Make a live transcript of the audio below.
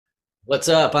What's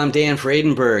up? I'm Dan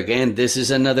Fredenberg, and this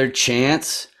is another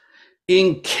Chance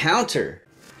Encounter.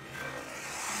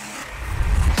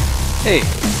 Hey,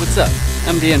 what's up?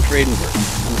 I'm Dan Fredenberg.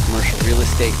 I'm a commercial real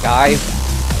estate guy.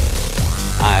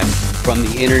 I'm from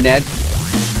the internet.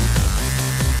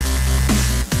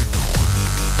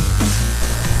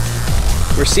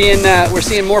 We're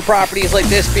seeing more properties like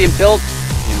this being built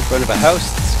in front of a house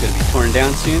that's going to be torn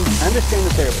down soon. I understand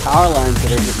that there are power lines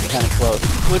that are getting kind of close.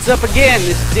 What's up again?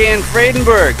 This is Dan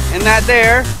Fredenberg, and that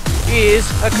there is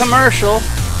a commercial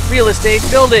real estate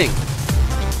building.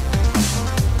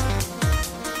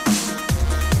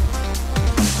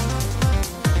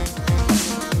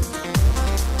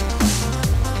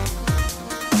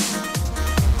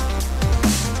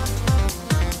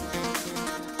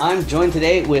 I'm joined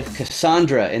today with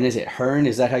Cassandra, and is it Hern?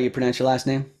 Is that how you pronounce your last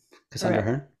name? Cassandra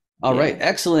Correct. Hern? All right, Yeah.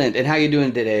 excellent. And how you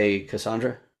doing today,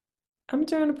 Cassandra? I'm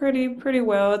doing pretty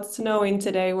well. It's snowing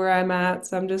today where I'm at,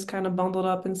 so I'm just kind of bundled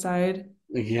up inside.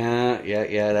 Yeah.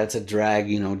 That's a drag,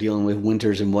 dealing with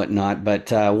winters and whatnot.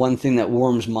 But one thing that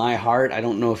warms my heart, I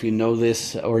don't know if you know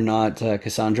this or not,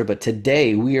 Cassandra, but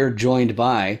today we are joined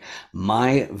by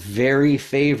my very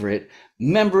favorite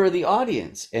member of the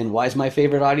audience. And why is my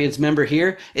favorite audience member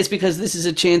here? It's because this is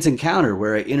a chance encounter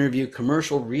where I interview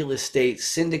commercial real estate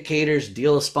syndicators,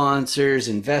 deal sponsors,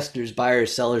 investors,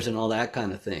 buyers, sellers, and all that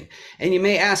kind of thing. And you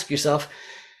may ask yourself,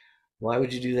 why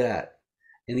would you do that?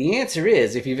 And the answer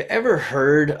is, if you've ever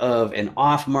heard of an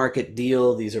off market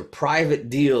deal, these are private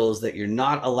deals that you're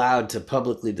not allowed to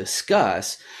publicly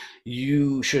discuss.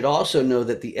 You should also know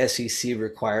that the SEC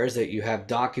requires that you have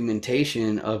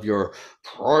documentation of your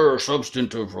prior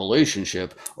substantive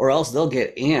relationship, or else they'll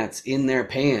get ants in their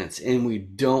pants. And we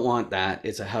don't want that.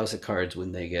 It's a house of cards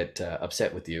when they get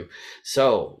upset with you.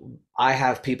 So I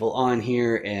have people on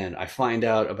here and I find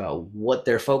out about what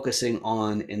they're focusing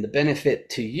on. And the benefit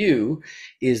to you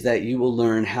is that you will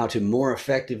learn how to more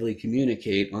effectively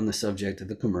communicate on the subject of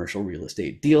the commercial real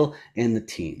estate deal and the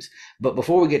teams. But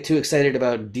before we get too excited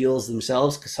about deals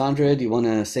themselves, Cassandra, do you want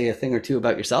to say a thing or two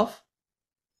about yourself?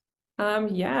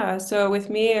 Yeah, so with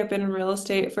me, I've been in real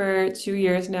estate for 2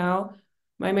 years now.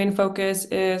 My main focus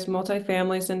is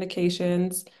multifamily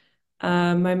syndications.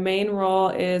 My main role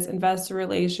is investor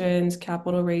relations,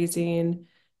 capital raising,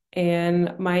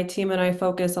 and my team and I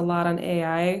focus a lot on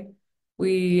AI.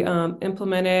 We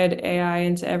implemented AI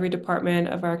into every department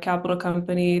of our capital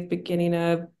company at the beginning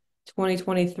of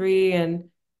 2023, and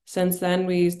since then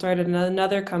we started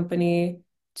another company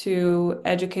to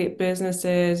educate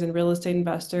businesses and real estate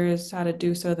investors how to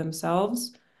do so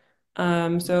themselves.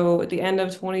 So at the end of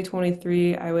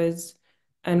 2023, I was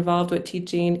involved with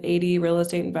teaching 80 real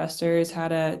estate investors how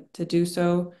to do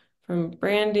so from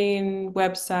branding,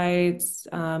 websites,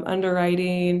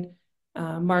 underwriting,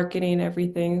 marketing,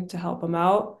 everything to help them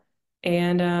out.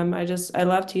 And I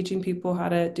love teaching people how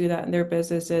to do that in their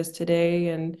businesses today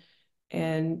and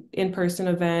in-person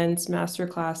events, master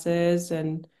classes,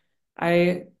 and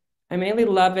I I mainly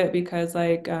love it because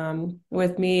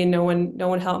with me, no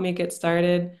one helped me get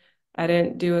started. I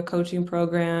didn't do a coaching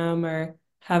program or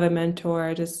have a mentor.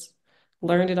 I just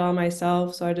learned it all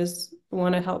myself. So I just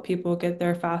want to help people get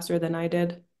there faster than I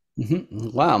did.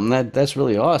 Wow, that's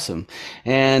really awesome.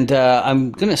 And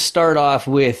I'm gonna start off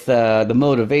with the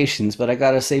motivations, but I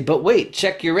gotta say, but wait,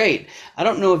 check your rate. I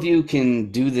don't know if you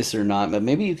can do this or not, but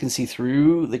maybe you can see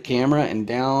through the camera and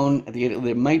down at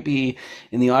there might be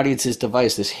in the audience's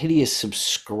device this hideous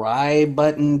subscribe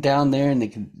button down there, and they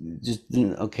can just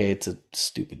okay, it's a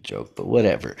stupid joke, but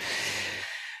whatever.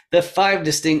 The five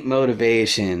distinct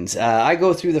motivations. I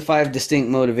go through the five distinct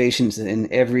motivations in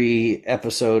every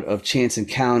episode of Chance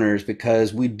Encounters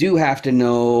because we do have to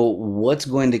know what's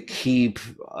going to keep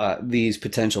these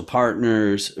potential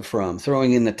partners from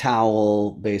throwing in the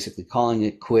towel, basically calling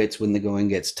it quits when the going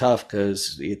gets tough,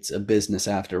 because it's a business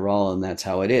after all, and that's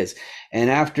how it is. And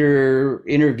after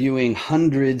interviewing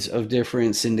hundreds of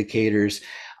different syndicators,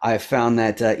 I've found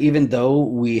that even though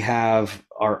we have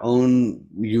our own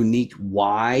unique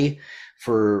why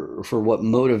for what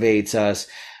motivates us,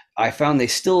 I found they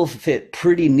still fit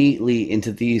pretty neatly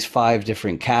into these five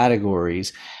different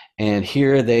categories. And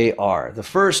here they are. The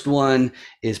first one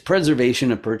is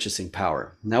preservation of purchasing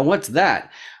power. Now, what's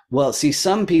that? Well, see,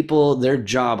 some people, they're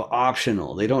job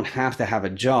optional. They don't have to have a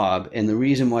job. And the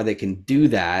reason why they can do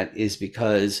that is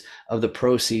because of the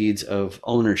proceeds of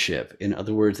ownership. In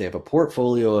other words, they have a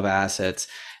portfolio of assets,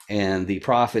 and the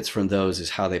profits from those is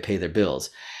how they pay their bills.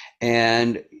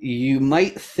 And you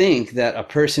might think that a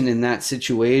person in that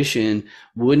situation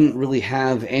wouldn't really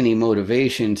have any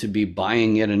motivation to be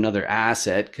buying yet another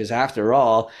asset because, after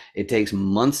all, it takes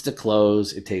months to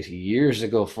close, it takes years to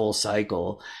go full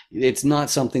cycle. It's not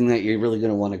something that you're really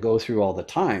going to want to go through all the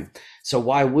time. So,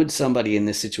 why would somebody in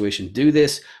this situation do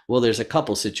this? Well, there's a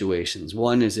couple situations.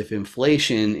 One is if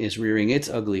inflation is rearing its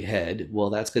ugly head, well,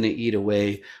 that's going to eat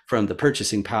away from the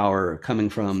purchasing power coming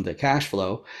from the cash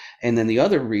flow. And then the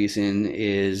other reason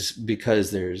is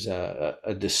because there's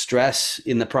a distress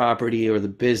in the property or the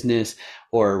business,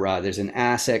 or there's an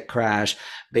asset crash,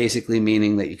 basically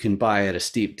meaning that you can buy at a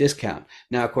steep discount.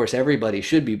 Now, of course, everybody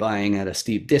should be buying at a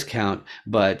steep discount,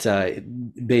 but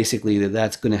basically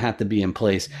that's going to have to be in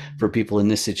place for people in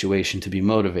this situation to be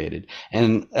motivated.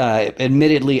 And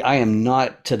admittedly, I am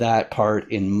not to that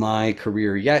part in my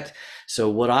career yet. So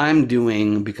what I'm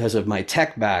doing because of my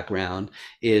tech background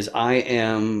is I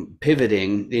am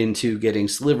pivoting into getting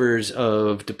slivers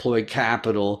of deployed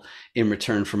capital in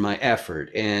return for my effort.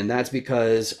 And that's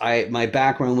because my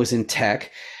background was in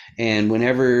tech. And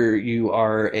whenever you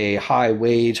are a high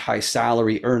wage, high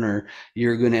salary earner,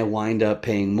 you're going to wind up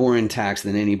paying more in tax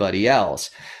than anybody else.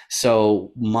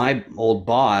 So my old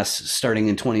boss, starting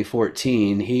in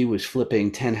 2014, he was flipping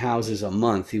 10 houses a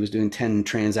month. He was doing 10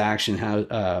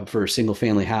 for single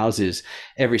family houses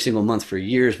every single month for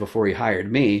years before he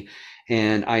hired me.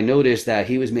 And I noticed that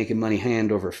he was making money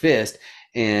hand over fist,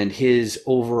 and his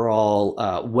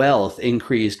overall wealth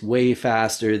increased way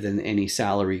faster than any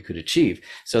salary could achieve.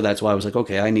 So that's why I was like,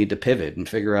 okay, I need to pivot and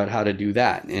figure out how to do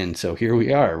that. And so here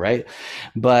we are, right?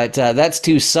 But that's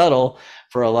too subtle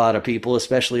for a lot of people,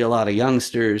 especially a lot of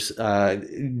youngsters.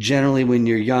 Generally, when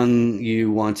you're young,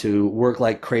 you want to work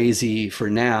like crazy for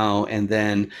now and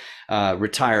then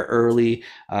retire early.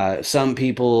 Some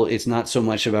people, it's not so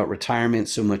much about retirement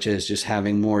so much as just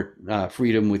having more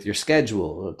freedom with your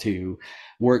schedule to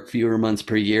work fewer months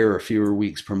per year or fewer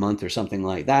weeks per month or something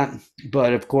like that.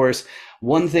 But of course,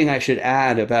 one thing I should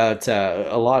add about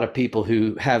a lot of people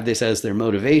who have this as their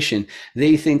motivation,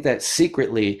 they think that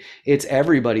secretly it's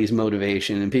everybody's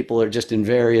motivation and people are just in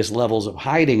various levels of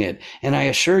hiding it. And I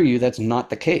assure you that's not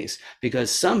the case,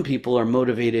 because some people are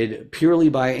motivated purely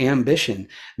by ambition.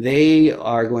 They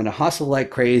are going to hustle like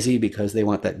crazy because they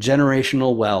want that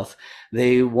generational wealth.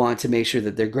 They want to make sure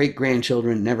that their great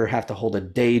grandchildren never have to hold a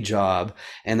day job.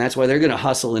 And that's why they're going to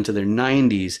hustle into their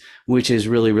 90s, which is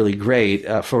really, really great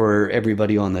for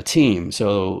everybody on the team.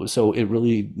 So it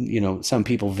really, some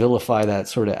people vilify that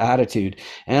sort of attitude.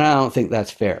 And I don't think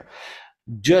that's fair.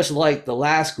 Just like the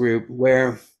last group,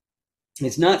 where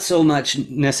it's not so much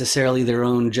necessarily their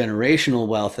own generational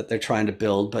wealth that they're trying to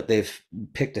build, but they've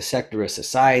picked a sector of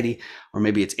society, or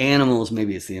maybe it's animals,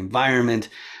 maybe it's the environment.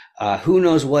 Who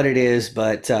knows what it is,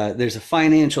 but there's a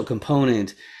financial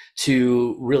component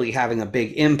to really having a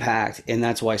big impact, and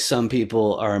that's why some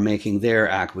people are making their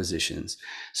acquisitions.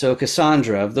 So,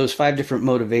 Cassandra, of those 5 different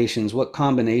motivations, what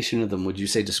combination of them would you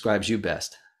say describes you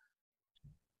best?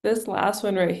 This last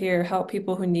one right here, help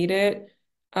people who need it.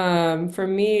 For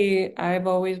me, I've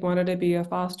always wanted to be a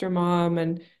foster mom,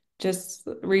 and just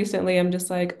recently I'm just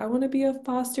like, I want to be a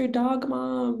foster dog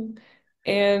mom.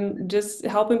 And just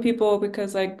helping people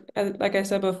because like I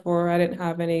said before, I didn't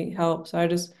have any help. So I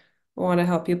just want to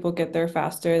help people get there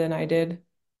faster than I did.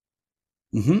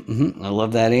 I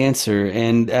love that answer.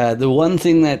 And the one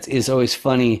thing that is always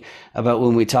funny about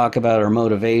when we talk about our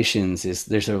motivations is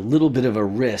there's a little bit of a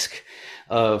risk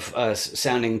of us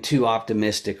sounding too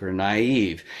optimistic or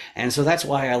naive. And so that's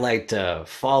why I like to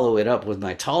follow it up with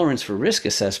my tolerance for risk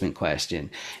assessment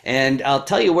question. And I'll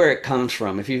tell you where it comes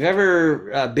from. If you've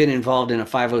ever been involved in a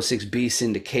 506B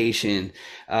syndication,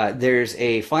 there's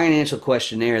a financial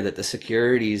questionnaire that the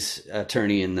securities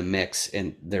attorney in the mix,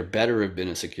 and there better have been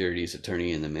a securities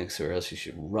attorney in the mix, or else you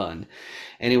should run.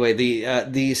 Anyway,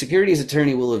 the securities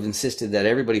attorney will have insisted that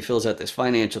everybody fills out this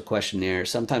financial questionnaire.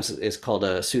 Sometimes it's called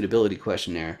a suitability questionnaire,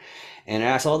 and it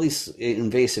asks all these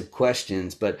invasive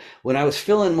questions. But when I was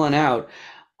filling one out,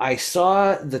 I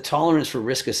saw the tolerance for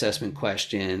risk assessment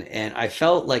question, and I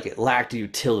felt like it lacked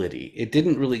utility. It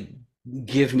didn't really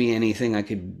give me anything I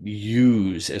could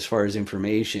use as far as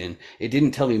information. It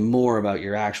didn't tell me more about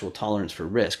your actual tolerance for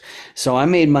risk. So I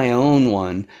made my own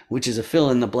one, which is a fill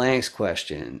in the blanks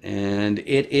question. And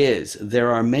it is,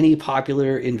 there are many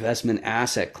popular investment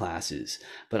asset classes,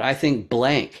 but I think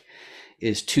blank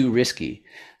is too risky.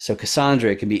 So Cassandra,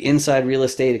 it can be inside real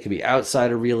estate, it can be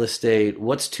outside of real estate.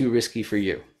 What's too risky for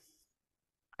you?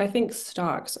 I think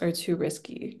stocks are too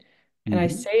risky. And I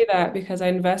Mm-hmm. say that because I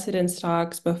invested in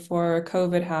stocks before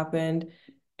COVID happened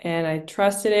and I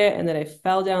trusted it and then I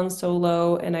fell down so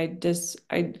low and I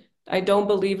I don't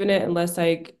believe in it unless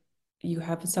like you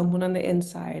have someone on the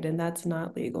inside and that's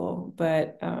not legal.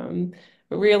 But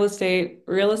real estate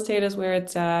is where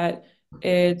it's at.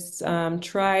 It's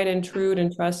tried and true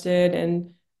and trusted,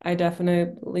 and I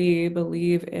definitely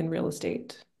believe in real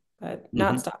estate, but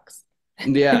not Mhm. stocks.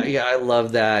 Yeah, yeah, I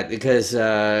love that because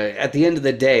at the end of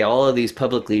the day, all of these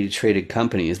publicly traded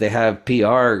companies, they have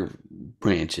PR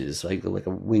branches, like a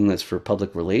wing that's for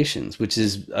public relations, which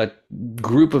is a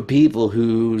group of people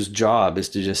whose job is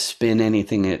to just spin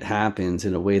anything that happens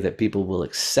in a way that people will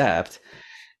accept.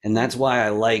 And that's why I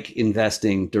like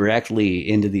investing directly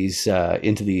into these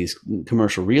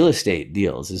commercial real estate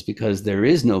deals, is because there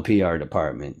is no PR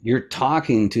department. You're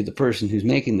talking to the person who's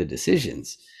making the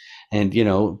decisions, and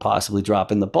possibly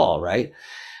dropping the ball, right?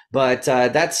 But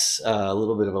that's a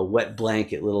little bit of a wet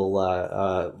blanket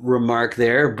little remark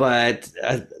there. But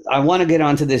I want to get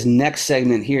on to this next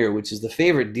segment here, which is the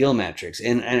favorite deal metrics.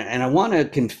 And I want to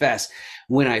confess,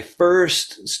 when I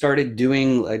first started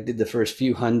doing, I did the first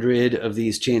few hundred of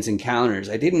these chance encounters,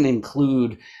 I didn't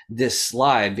include this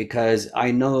slide because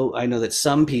I know that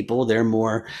some people, they're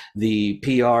more the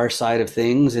PR side of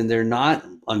things, and they're not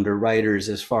underwriters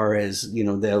as far as,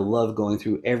 they'll love going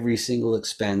through every single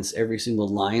expense, every single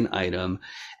line item,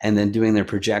 and then doing their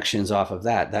projections off of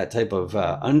that type of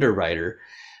underwriter.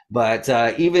 But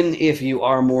even if you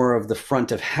are more of the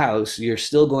front of house, you're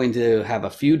still going to have a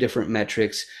few different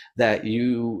metrics that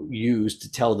you use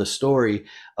to tell the story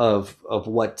of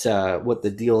what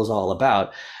the deal is all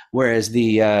about. Whereas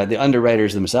the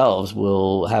underwriters themselves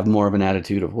will have more of an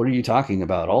attitude of, what are you talking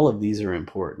about? All of these are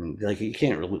important. Like, you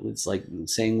can't really, it's like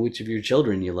saying which of your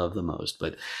children you love the most,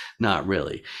 but not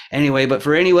really. Anyway, but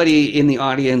for anybody in the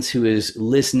audience who is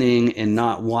listening and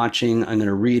not watching, I'm going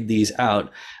to read these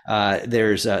out.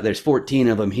 There's 14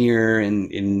 of them here,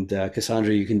 and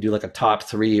Cassandra, you can do like a top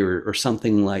three or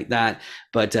something like that.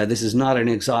 But this is not an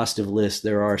exhaustive list.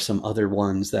 There are some other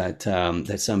ones that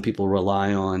some people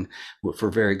rely on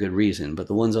for very good reason. But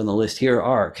the ones on the list here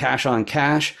are cash on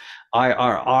cash,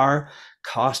 IRR,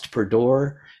 cost per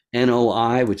door,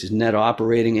 NOI, which is net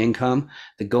operating income,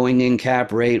 the going in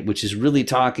cap rate, which is really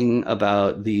talking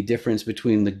about the difference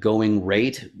between the going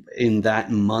rate in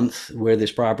that month where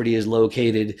this property is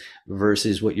located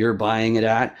versus what you're buying it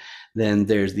at. Then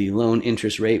there's the loan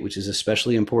interest rate, which is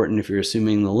especially important if you're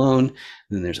assuming the loan.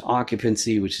 Then there's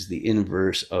occupancy, which is the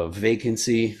inverse of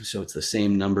vacancy. So it's the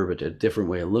same number, but a different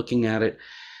way of looking at it.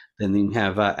 Then you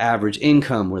have average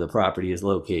income where the property is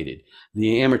located,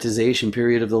 the amortization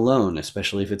period of the loan,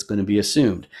 especially if it's going to be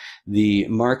assumed, the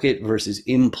market versus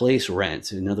in place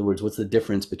rent. In other words, what's the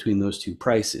difference between those two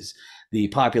prices? The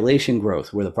population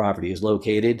growth where the property is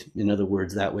located. In other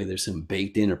words, that way there's some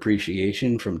baked in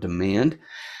appreciation from demand.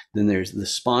 Then there's the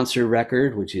sponsor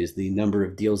record, which is the number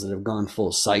of deals that have gone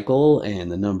full cycle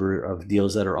and the number of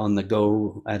deals that are on the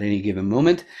go at any given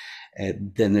moment.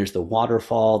 And then there's the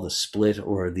waterfall, the split,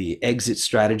 or the exit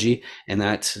strategy, and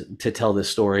that's to tell the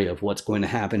story of what's going to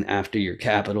happen after your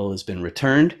capital has been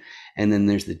returned. And then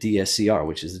there's the DSCR,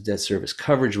 which is the debt service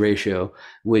coverage ratio,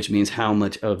 which means how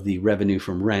much of the revenue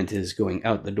from rent is going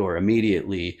out the door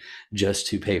immediately just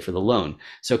to pay for the loan.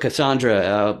 So,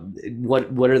 Cassandra,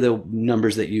 what are the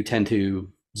numbers that you tend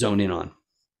to zone in on?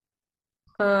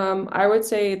 I would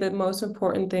say the most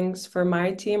important things for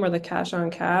my team are the cash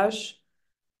on cash.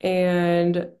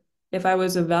 And if I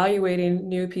was evaluating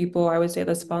new people, I would say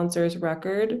the sponsors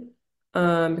record,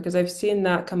 because I've seen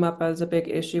that come up as a big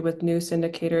issue with new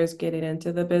syndicators getting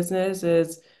into the business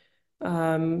is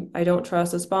I don't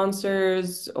trust the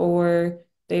sponsors or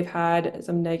they've had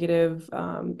some negative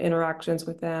interactions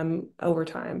with them over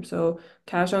time. So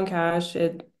cash on cash,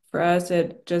 it for us,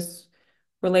 it just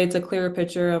relates a clearer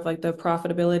picture of like the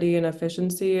profitability and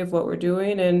efficiency of what we're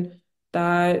doing. And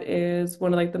that is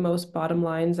one of like the most bottom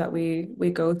lines that we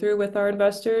go through with our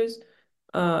investors.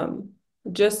 Um,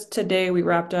 just today we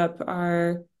wrapped up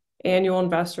our annual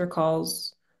investor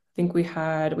calls. I think we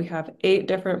have 8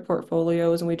 different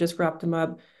portfolios and we just wrapped them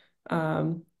up.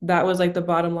 That was like the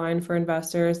bottom line for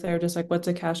investors. They're just like, what's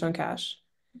a cash on cash?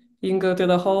 You can go through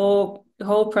the whole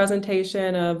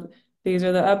presentation of these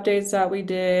are the updates that we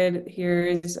did.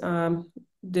 Here's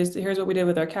what we did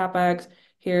with our CapEx.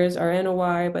 Here's our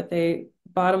NOI. But they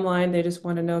bottom line, they just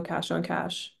want to know cash on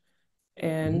cash. Mm-hmm.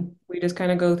 And we just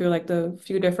kind of go through like the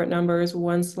few different numbers,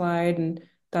 one slide, and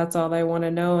that's all they want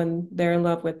to know, and they're in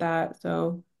love with that.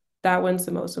 So that one's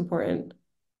the most important.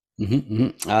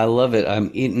 Mm-hmm. I love it.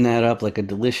 I'm eating that up like a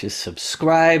delicious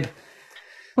subscribe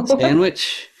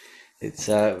sandwich. It's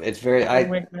very Oh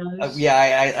my gosh.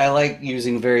 yeah, I like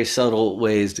using very subtle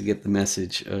ways to get the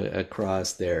message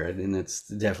across there, and it's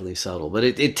definitely subtle. But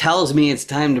it tells me it's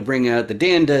time to bring out the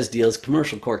Dan Does Deals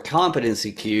Commercial Core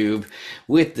Competency Cube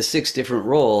with the 6 different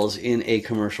roles in a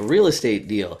commercial real estate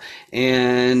deal.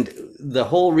 And the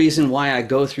whole reason why I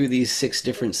go through these 6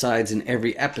 different sides in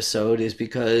every episode is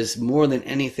because more than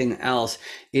anything else,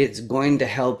 it's going to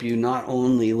help you not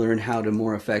only learn how to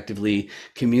more effectively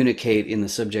communicate in the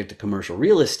subject of commercial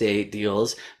real estate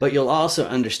deals, but you'll also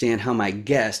understand how my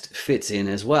guest fits in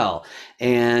as well.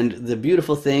 And the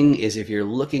beautiful thing is, if you're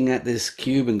looking at this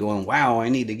cube and going, wow, I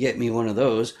need to get me one of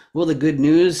those, well, the good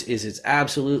news is it's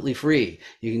absolutely free.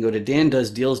 You can go to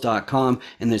dandoesdeals.com,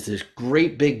 and there's this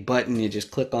great big button. You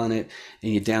just click on it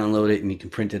and you download it, and you can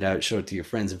print it out, show it to your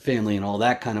friends and family, and all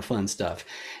that kind of fun stuff.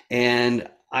 And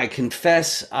I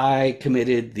confess I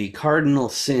committed the cardinal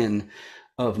sin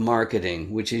of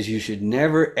marketing, which is you should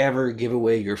never ever give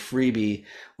away your freebie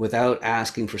without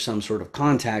asking for some sort of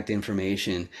contact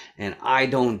information. And I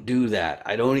don't do that.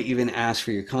 I don't even ask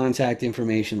for your contact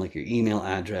information, like your email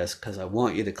address, because I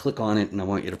want you to click on it and I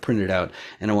want you to print it out,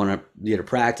 and I want you to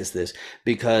practice this,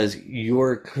 because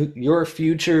your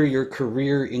future, your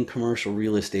career in commercial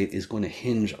real estate is going to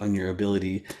hinge on your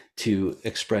ability to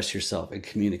express yourself and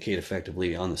communicate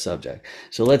effectively on the subject.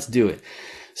 So let's do it.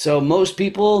 So most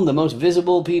people, the most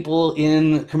visible people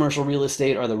in commercial real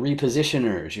estate are the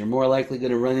repositioners. You're more likely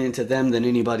going to run into them than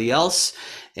anybody else.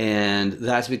 And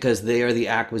that's because they are the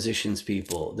acquisitions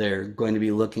people. They're going to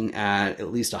be looking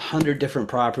at least 100 different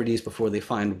properties before they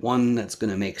find one that's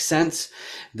going to make sense.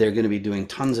 They're going to be doing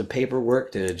tons of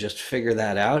paperwork to just figure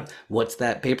that out. What's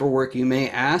that paperwork, you may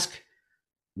ask?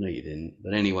 No, you didn't.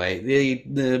 But anyway,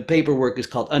 the paperwork is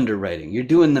called underwriting. You're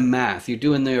doing the math, you're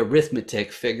doing the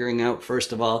arithmetic, figuring out,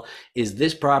 first of all, is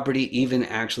this property even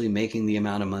actually making the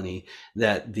amount of money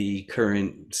that the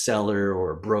current seller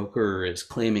or broker is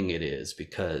claiming it is?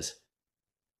 Because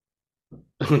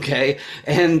okay.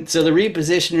 And so the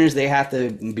repositioners, they have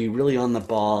to be really on the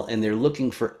ball, and they're looking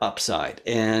for upside.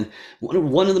 And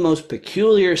one of the most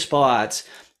peculiar spots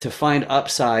to find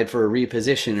upside for a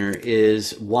repositioner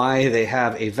is why they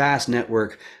have a vast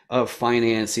network of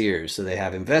financiers. So they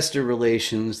have investor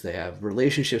relations, they have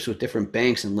relationships with different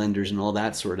banks and lenders and all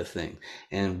that sort of thing.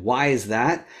 And why is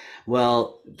that?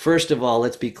 Well, first of all,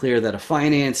 let's be clear that a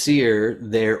financier,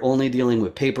 they're only dealing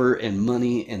with paper and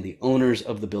money and the owners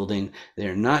of the building.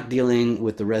 They're not dealing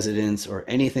with the residents or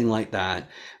anything like that.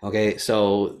 Okay,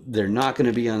 so they're not going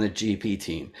to be on the GP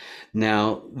team.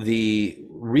 Now, the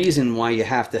reason why you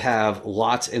have to have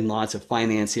lots and lots of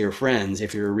financier friends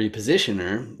if you're a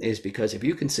repositioner is because if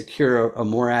you can secure a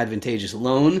more advantageous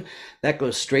loan, that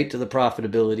goes straight to the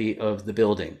profitability of the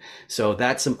building. So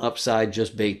that's some upside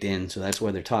just baked in. So that's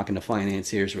why they're talking to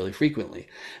financiers really frequently.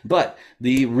 But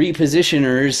the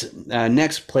repositioners'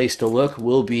 next place to look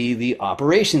will be the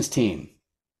operations team.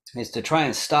 Is to try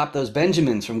and stop those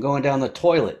Benjamins from going down the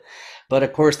toilet. But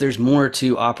of course, there's more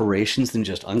to operations than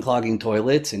just unclogging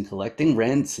toilets and collecting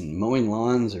rents and mowing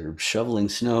lawns or shoveling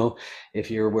snow,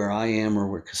 if you're where I am or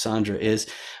where Cassandra is.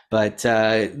 But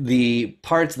the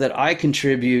parts that I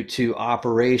contribute to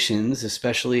operations,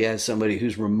 especially as somebody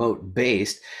who's remote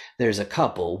based, there's a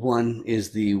couple. One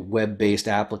is the web-based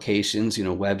applications,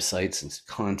 websites and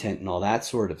content and all that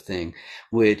sort of thing,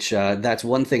 which that's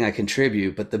one thing I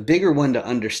contribute. But the bigger one to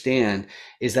understand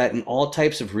is that in all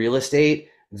types of real estate,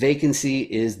 vacancy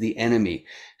is the enemy.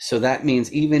 So that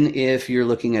means even if you're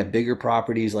looking at bigger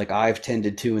properties like I've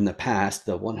tended to in the past,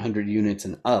 the 100 units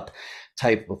and up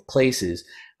type of places,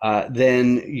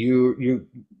 then you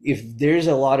if there's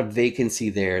a lot of vacancy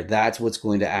there, that's what's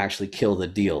going to actually kill the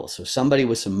deal. So somebody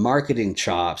with some marketing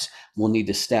chops will need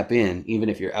to step in, even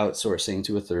if you're outsourcing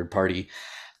to a third party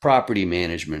property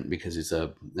management, because it's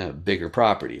a bigger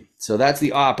property. So that's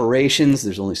the operations.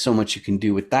 There's only so much you can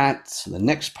do with that. So the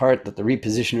next part that the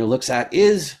repositioner looks at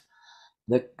is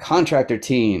the contractor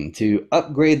team, to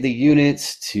upgrade the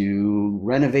units, to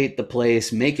renovate the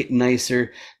place, make it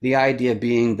nicer. The idea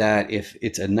being that if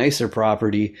it's a nicer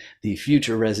property, the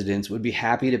future residents would be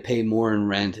happy to pay more in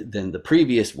rent than the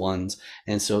previous ones.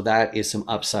 And so that is some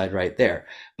upside right there.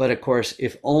 But of course,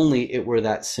 if only it were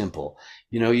that simple.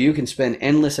 You can spend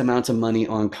endless amounts of money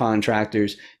on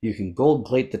contractors. You can gold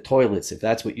plate the toilets if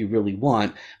that's what you really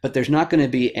want, but there's not going to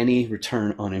be any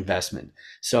return on investment.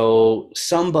 So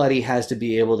somebody has to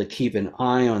be able to keep an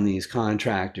eye on these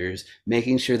contractors,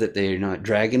 making sure that they're not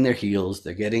dragging their heels,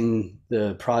 they're getting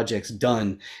the projects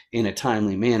done in a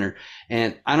timely manner.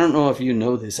 And I don't know if you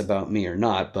know this about me or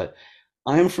not, but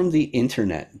I'm from the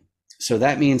internet. So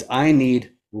that means I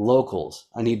need locals.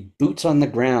 I need boots on the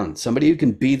ground, somebody who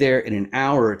can be there in an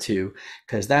hour or two,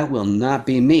 because that will not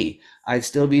be me. I'd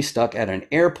still be stuck at an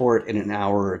airport in an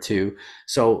hour or two.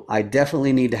 So I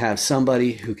definitely need to have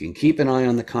somebody who can keep an eye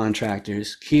on the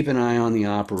contractors, keep an eye on the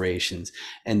operations,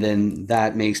 and then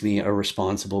that makes me a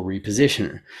responsible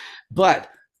repositioner. But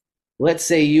let's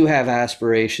say you have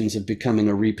aspirations of becoming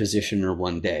a repositioner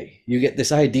one day. You get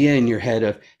this idea in your head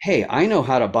of, hey, I know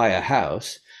how to buy a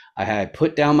house. I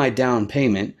put down my down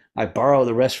payment, I borrow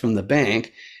the rest from the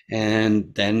bank,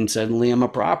 and then suddenly I'm a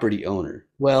property owner.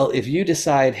 Well, if you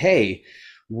decide, hey,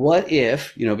 what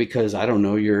if, because I don't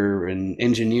know, you're an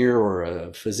engineer or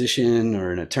a physician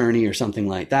or an attorney or something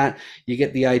like that, you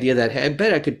get the idea that, hey, I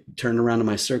bet I could turn around to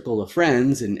my circle of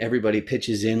friends and everybody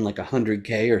pitches in like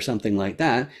 100K or something like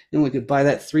that, and we could buy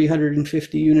that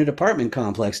 350 unit apartment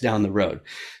complex down the road.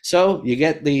 So you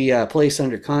get the place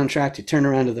under contract, you turn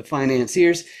around to the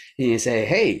financiers and you say,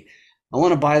 hey, I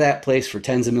want to buy that place for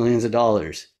tens of millions of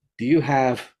dollars. Do you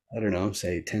have, I don't know,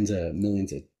 say tens of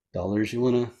millions of dollars you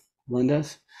want to lend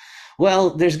us?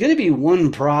 Well, there's going to be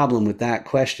one problem with that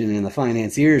question in the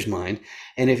financier's mind.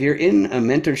 And if you're in a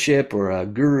mentorship or a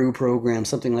guru program,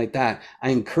 something like that, I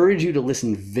encourage you to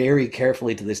listen very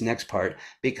carefully to this next part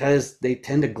because they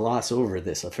tend to gloss over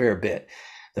this a fair bit.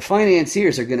 The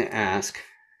financiers are going to ask,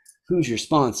 who's your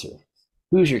sponsor?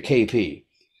 Who's your KP?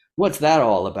 What's that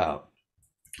all about?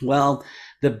 Well,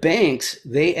 the banks,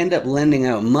 they end up lending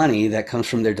out money that comes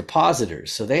from their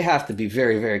depositors. So they have to be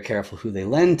very, very careful who they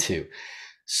lend to.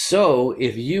 So,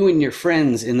 if you and your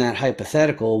friends in that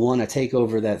hypothetical want to take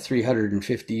over that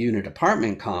 350 unit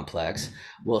apartment complex,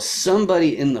 well,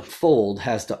 somebody in the fold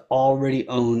has to already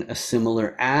own a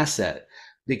similar asset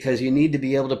because you need to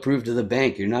be able to prove to the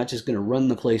bank you're not just going to run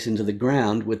the place into the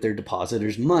ground with their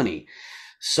depositors' money.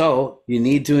 So you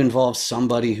need to involve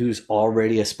somebody who's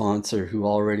already a sponsor, who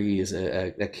already is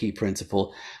a key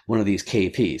principal, one of these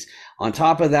KPs. On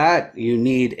top of that, you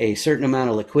need a certain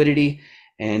amount of liquidity.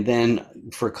 And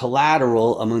then for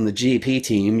collateral among the GP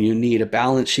team, you need a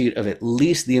balance sheet of at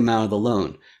least the amount of the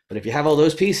loan. But if you have all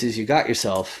those pieces, you got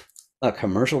yourself a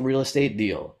commercial real estate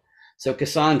deal. So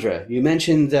Cassandra, you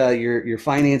mentioned your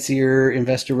financier,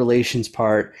 investor relations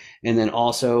part, and then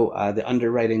also the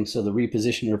underwriting, so the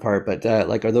repositioner part. But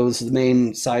like, are those the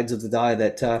main sides of the die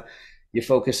that you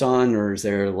focus on, or is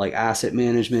there like asset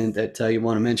management that you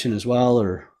want to mention as well?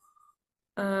 Or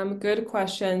Good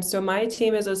question. So my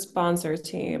team is a sponsor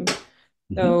team.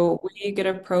 Mhm. So we get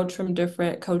approached from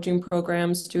different coaching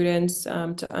program students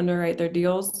to underwrite their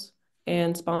deals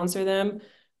and sponsor them.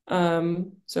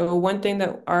 So one thing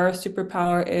that our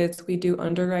superpower is we do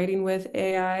underwriting with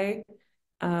AI.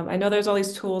 I know there's all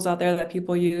these tools out there that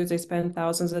people use, they spend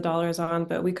thousands of dollars on,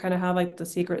 but we kind of have like the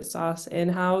secret sauce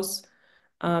in-house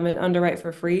and underwrite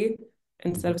for free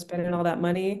instead Mhm. of spending all that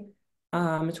money.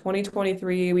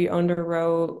 2023, we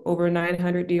underwrote over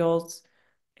 900 deals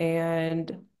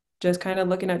and just kind of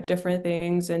looking at different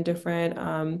things and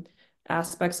different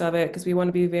aspects of it because we want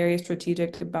to be very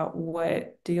strategic about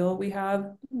what deal we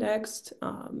have next.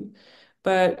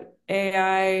 But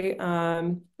AI,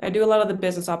 I do a lot of the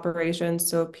business operations,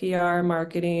 so PR,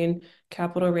 marketing,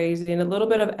 capital raising, a little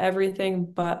bit of everything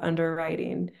but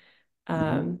underwriting.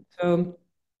 Mhm. So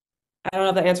I don't know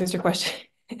if that answers your question.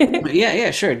 Yeah,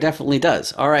 yeah, sure, it definitely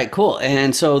does. All right, cool.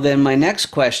 And so then my next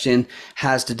question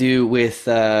has to do with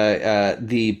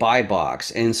the buy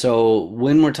box. And so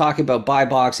when we're talking about buy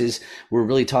boxes, we're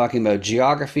really talking about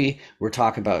geography, we're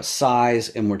talking about size,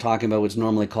 and we're talking about what's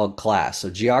normally called class. So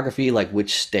geography, like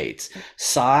which states.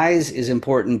 Size is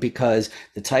important because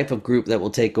the type of group that will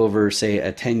take over, say,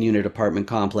 a 10-unit apartment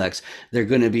complex, they're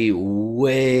going to be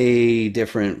way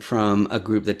different from a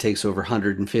group that takes over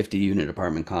 150-unit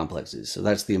apartment complexes. So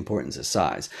that's the importance of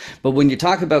size. But when you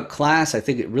talk about class, I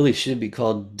think it really should be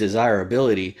called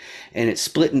desirability, and it's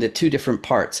split into two different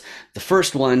parts. The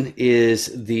first one is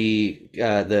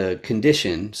the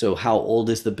condition. So how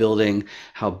old is the building?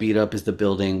 How beat up is the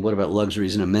building? What about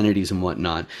luxuries and amenities and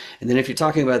whatnot? And then if you're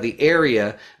talking about the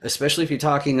area, especially if you're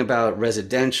talking about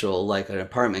residential, like an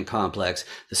apartment complex,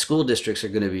 the school districts are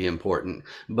going to be important.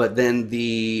 But then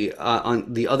the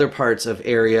on the other parts of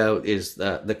area is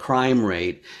the crime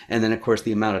rate, and then of course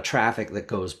the amount of traffic that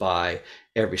goes by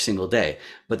every single day.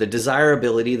 But the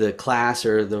desirability, the class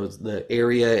or the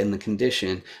area and the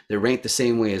condition, they're ranked the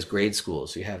same way as grade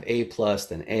schools. So you have A plus,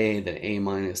 then A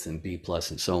minus, then B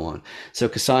plus, and so on. So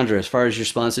Cassandra, as far as your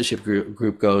sponsorship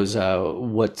group goes,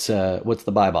 what's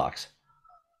the buy box?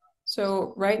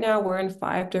 So right now we're in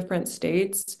 5 different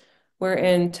states. We're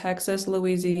in Texas,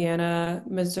 Louisiana,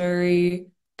 Missouri,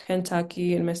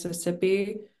 Kentucky, and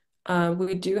Mississippi.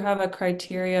 We do have a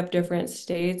criteria of different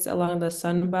states along the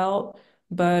Sun Belt,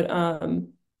 but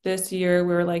this year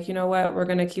we were like, you know what, we're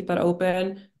going to keep that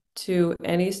open to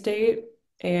any state,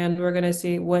 and we're going to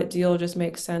see what deal just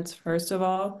makes sense first of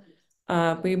all.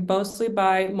 We mostly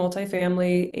buy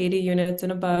multifamily, 80 units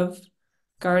and above,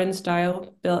 garden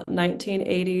style, built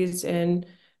 1980s and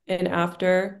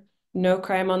after. No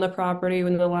crime on the property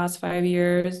in the last 5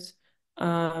 years.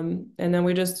 And then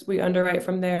we underwrite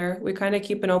from there. We kind of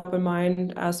keep an open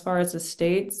mind as far as the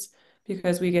states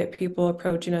because we get people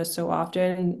approaching us so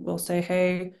often and we'll say,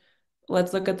 hey,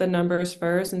 let's look at the numbers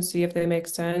first and see if they make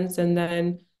sense and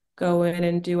then go in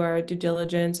and do our due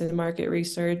diligence and market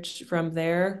research from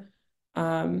there.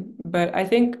 But I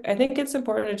think it's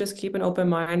important to just keep an open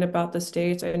mind about the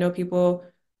states. I know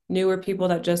newer people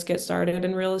that just get started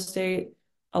in real estate,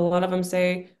 a lot of them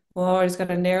say, well, I just got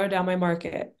to narrow down my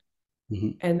market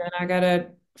Hmm. and then I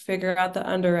gotta figure out the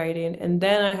underwriting, and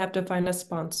then I have to find a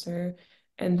sponsor,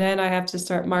 and then I have to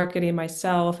start marketing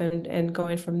myself and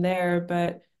going from there.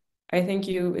 But I think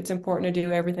it's important to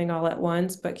do everything all at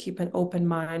once, but keep an open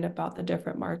mind about the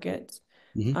different markets.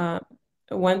 Hmm. Um,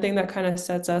 One thing that kind of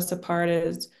sets us apart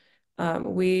is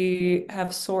we have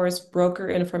sourced broker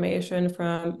information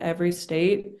from every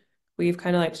state. We've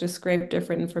kind of like just scraped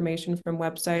different information from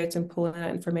websites and pulling that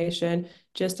information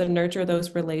just to nurture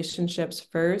those relationships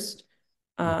first.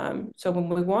 So when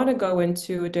we want to go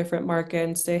into a different market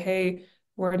and say, hey,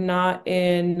 we're not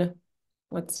in,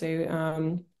 let's say,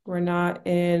 we're not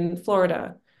in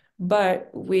Florida, but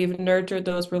we've nurtured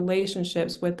those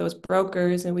relationships with those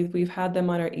brokers and we've had them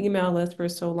on our email list for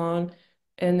so long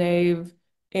and they've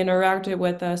interacted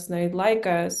with us and they like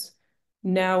us.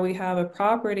 Now we have a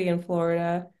property in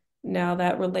Florida. Now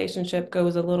that relationship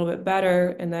goes a little bit better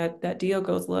and that deal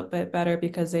goes a little bit better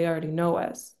because they already know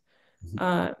us.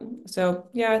 So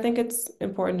yeah, I think it's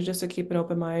important just to keep an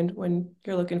open mind when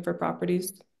you're looking for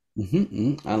properties.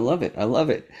 I love it. I love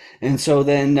it. And so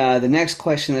then the next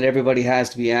question that everybody has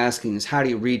to be asking is how do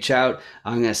you reach out?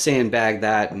 I'm going to sandbag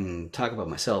that and talk about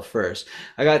myself first.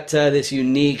 I got this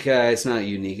unique, it's not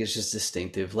unique, it's just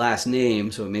distinctive last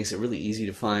name. So it makes it really easy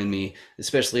to find me,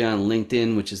 especially on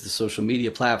LinkedIn, which is the social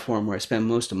media platform where I spend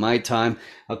most of my time.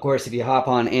 Of course, if you hop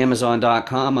on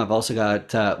Amazon.com, I've also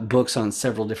got books on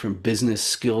several different business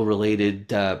skill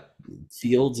related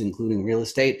fields, including real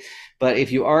estate. But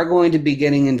if you are going to be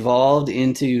getting involved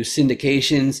into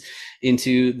syndications,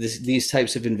 into these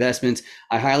types of investments,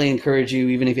 I highly encourage you,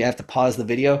 even if you have to pause the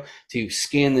video, to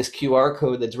scan this QR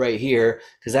code that's right here,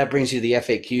 because that brings you to the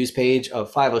FAQs page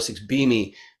of 506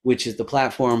 BME, which is the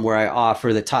platform where I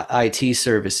offer the top IT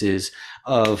services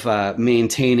of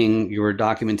maintaining your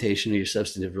documentation of your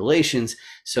substantive relations.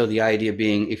 So the idea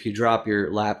being, if you drop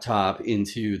your laptop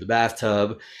into the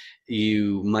bathtub,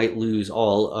 you might lose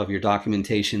all of your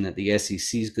documentation that the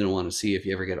SEC is going to want to see if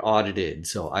you ever get audited.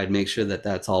 So I'd make sure that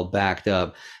that's all backed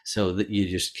up so that you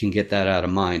just can get that out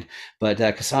of mind. But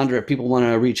Cassandra, if people want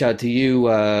to reach out to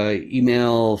you,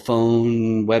 email,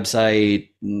 phone,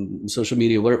 website, social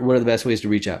media, what are the best ways to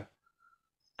reach out?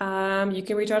 You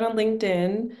can reach out on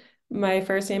LinkedIn. My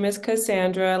first name is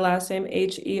Cassandra, last name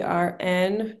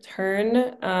Hern,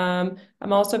 Hern.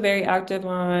 I'm also very active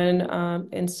on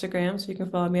Instagram, so you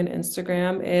can follow me on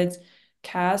Instagram. It's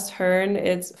Cass Hern.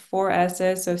 It's four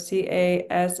S's, so CASSSS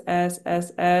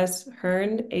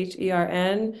Hern,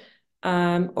 HERN.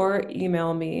 Or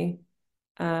email me.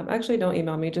 Actually, don't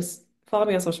email me. Just follow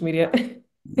me on social media.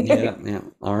 Yeah, yeah.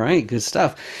 All right, good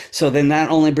stuff. So then that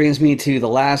only brings me to the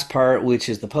last part, which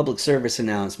is the public service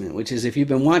announcement, which is if you've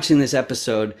been watching this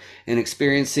episode and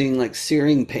experiencing like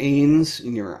searing pains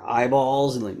in your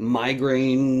eyeballs and like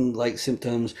migraine like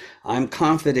symptoms, I'm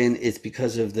confident it's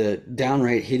because of the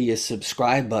downright hideous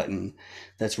subscribe button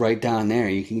that's right down there.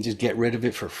 You can just get rid of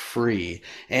it for free.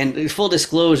 And full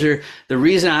disclosure, the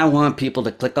reason I want people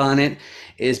to click on it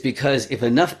is because if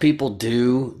enough people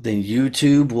do, then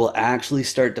YouTube will actually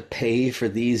start to pay for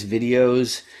these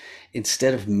videos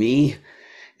instead of me.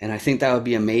 And I think that would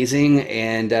be amazing.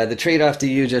 And the trade off to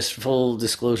you, just full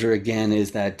disclosure again,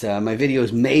 is that my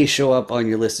videos may show up on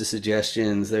your list of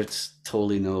suggestions. There's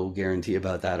totally no guarantee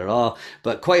about that at all.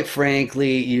 But quite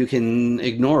frankly, you can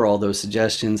ignore all those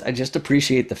suggestions. I just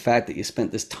appreciate the fact that you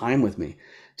spent this time with me.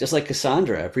 Just like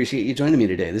Cassandra, I appreciate you joining me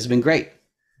today. This has been great.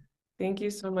 Thank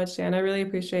you so much, Dan. I really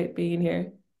appreciate being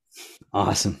here.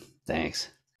 Awesome. Thanks.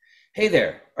 Hey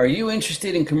there, are you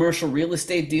interested in commercial real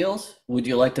estate deals? Would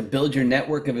you like to build your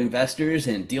network of investors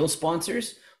and deal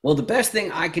sponsors? Well, the best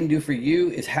thing I can do for you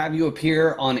is have you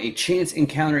appear on a chance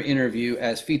encounter interview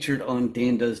as featured on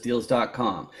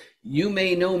dandoesdeals.com. You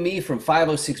may know me from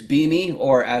 506B Me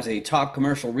or as a top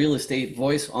commercial real estate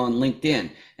voice on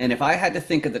LinkedIn. And if I had to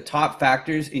think of the top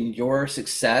factors in your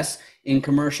success in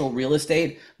commercial real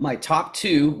estate, my top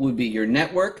two would be your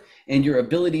network and your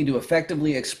ability to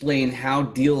effectively explain how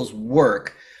deals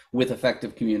work with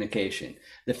effective communication.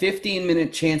 The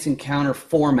 15-minute chance encounter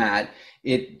format,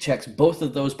 it checks both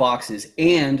of those boxes,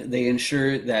 and they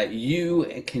ensure that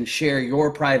you can share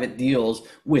your private deals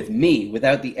with me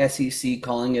without the SEC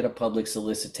calling it a public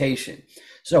solicitation.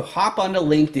 So hop onto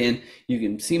LinkedIn. You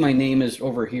can see my name is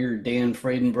over here, Dan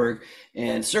Friedenberg,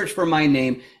 and search for my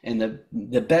name. And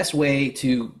the best way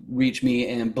to reach me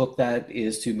and book that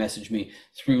is to message me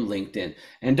through LinkedIn.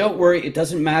 And don't worry, it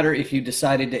doesn't matter if you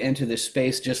decided to enter this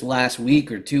space just last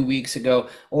week or 2 weeks ago,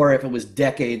 or if it was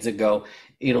decades ago.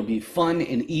 It'll be fun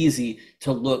and easy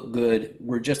to look good.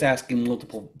 We're just asking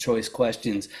multiple choice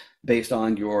questions based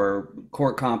on your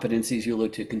core competencies you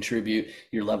look to contribute,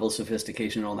 your level of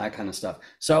sophistication, all that kind of stuff.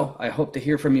 So I hope to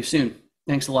hear from you soon.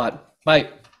 Thanks a lot. Bye.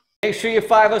 Make sure you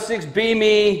 506B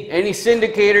me. Any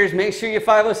syndicators, make sure you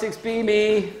 506B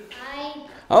me. Hi.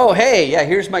 Oh, hey, yeah,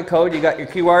 here's my code. You got your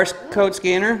QR code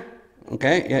scanner?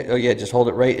 Okay, yeah, oh yeah, just hold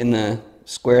it right in the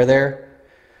square there.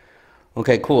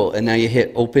 Okay, cool. And now you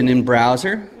hit open in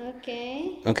browser.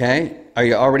 Okay. Okay. Are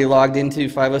you already logged into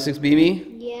 506B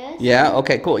me? Yes. Yeah,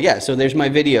 okay, cool. Yeah, so there's my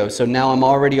video. So now I'm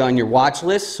already on your watch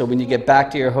list. So when you get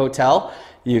back to your hotel,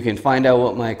 you can find out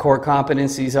what my core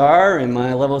competencies are and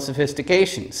my level of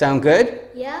sophistication. Sound good?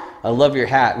 Yeah. I love your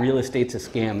hat. Real estate's a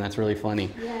scam. That's really funny.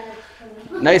 Yeah.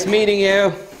 Nice meeting you.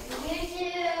 You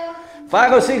too.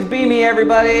 506B me,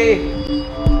 everybody.